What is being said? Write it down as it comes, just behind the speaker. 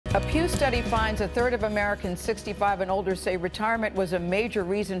A Pew study finds a third of Americans 65 and older say retirement was a major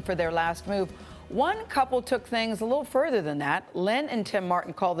reason for their last move. One couple took things a little further than that. Lynne and Tim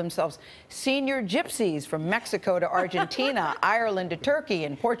Martin call themselves senior gypsies. From Mexico to Argentina, Ireland to Turkey,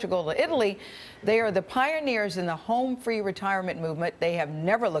 and Portugal to Italy. They are the pioneers in the home-free retirement movement. They have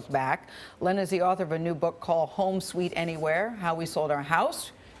never looked back. Lynne is the author of a new book called Home Sweet Anywhere: How We Sold Our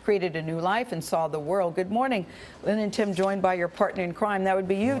House, Created a New Life, and Saw the World. Good morning. Lynne and Tim, joined by your partner in crime. That would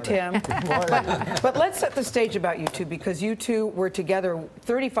be you, Tim. But let's set the stage about you two, because you two were together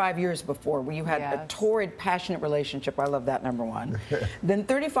 35 years before, where you had a torrid, passionate relationship. I love that, number one. Then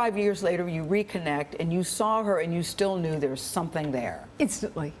 35 years later, you reconnect, and you saw her, and you still knew there was something there.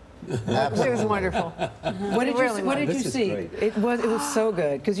 Instantly. It was wonderful. What did you see? It was so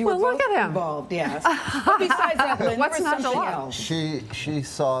good, because you were both involved. Yes. But besides that, Lynne, what's there was not something to else. She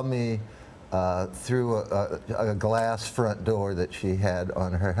saw me through a glass front door that she had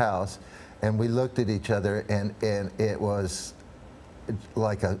on her house, and we looked at each other, and it was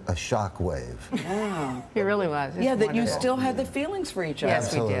like a shock wave. Wow. It really was. Yeah, that you still had the feelings for each other.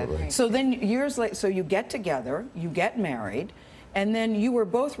 Yes, we did. So then years later, so you get together, you get married, and then you were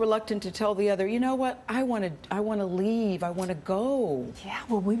both reluctant to tell the other, you know what, I want to leave, I want to go. Yeah,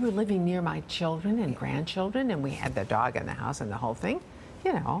 well, we were living near my children and grandchildren, and we had the dog in the house and the whole thing.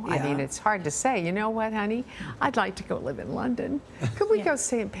 You know, I mean, it's hard to say, you know what, honey, I'd like to go live in London. Could we go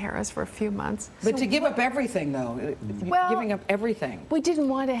stay in Paris for a few months? But to give up everything, though, giving up everything. We didn't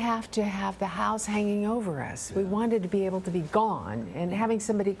want to have the house hanging over us. We wanted to be able to be gone, and having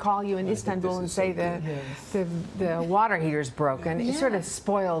somebody call you in Istanbul and say the water heater's broken, it sort of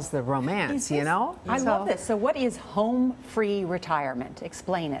spoils the romance, you know? I love this. So what is home-free retirement?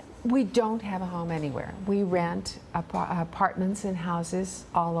 Explain it. We don't have a home anywhere. We rent apartments and houses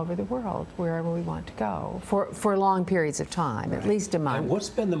all over the world, wherever we want to go, for long periods of time, at least a month. And what's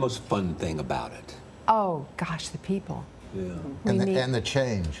been the most fun thing about it? Oh, gosh, the people. Yeah. And the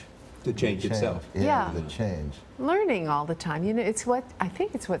change. The change itself. Yeah, the change. Learning all the time. You know, I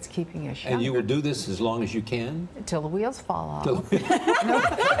think it's what's keeping us younger. And you will do this as long as you can? Until the wheels fall off.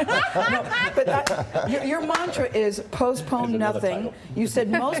 But your mantra is postpone nothing. You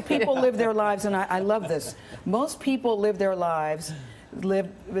said most people live their lives, and I love this, most people live their lives, live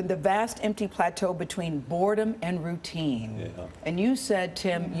in the vast empty plateau between boredom and routine. Yeah. And you said,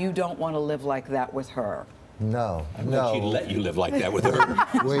 Tim, you don't want to live like that with her. No, no. She'd let you live like that with her.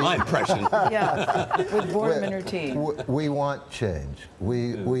 My impression. Yeah, with boredom and routine. We want change.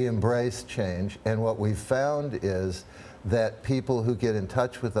 We embrace change, and what we've found is that people who get in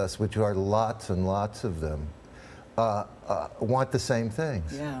touch with us, which are lots and lots of them, want the same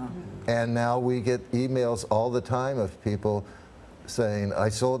things. Yeah. And now we get emails all the time of people saying, I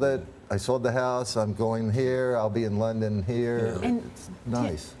sold it, I sold the house, I'm going here, I'll be in London here. And it's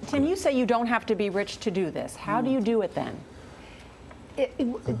nice. Tim, you say you don't have to be rich to do this. How do you do it then?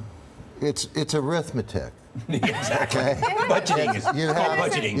 It's arithmetic. Exactly. Budgeting is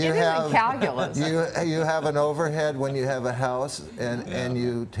budgeting. You have calculus. You have an overhead when you have a house, and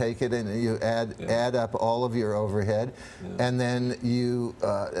you take it and you add up all of your overhead, and then you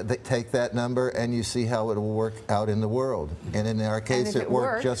take that number and you see how it will work out in the world. And in our case, it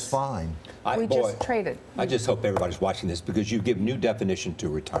worked just fine. We just traded. I just hope everybody's watching this, because you give new definition to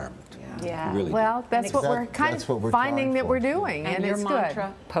retirement. Yeah. Really well, that's what we're kind of finding that we're doing, and your it's mantra,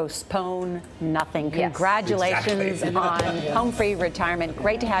 good. Postpone nothing. Congratulations on home-free retirement.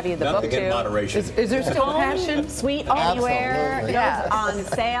 Great to have you. The book, too. In moderation. Is there still passion? Sweet Anywhere. Yes. On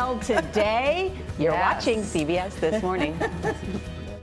sale today. You're watching CBS This Morning.